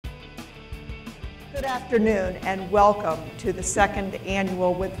Good afternoon and welcome to the second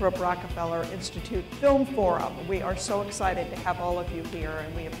annual Winthrop Rockefeller Institute Film Forum. We are so excited to have all of you here,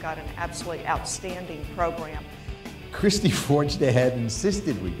 and we have got an absolutely outstanding program. Christy forged ahead and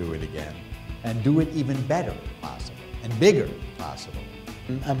insisted we do it again and do it even better if possible and bigger if possible.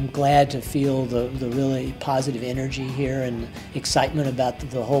 I'm glad to feel the really positive energy here and excitement about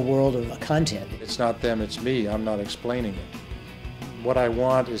the whole world of content. It's not them, it's me. I'm not explaining it. What I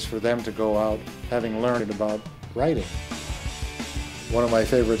want is for them to go out having learned about writing. One of my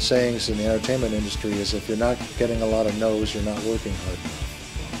favorite sayings in the entertainment industry is if you're not getting a lot of no's, you're not working hard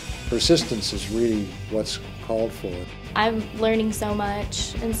enough. Persistence is really what's called for. I'm learning so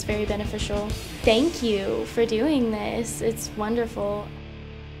much and it's very beneficial. Thank you for doing this. It's wonderful.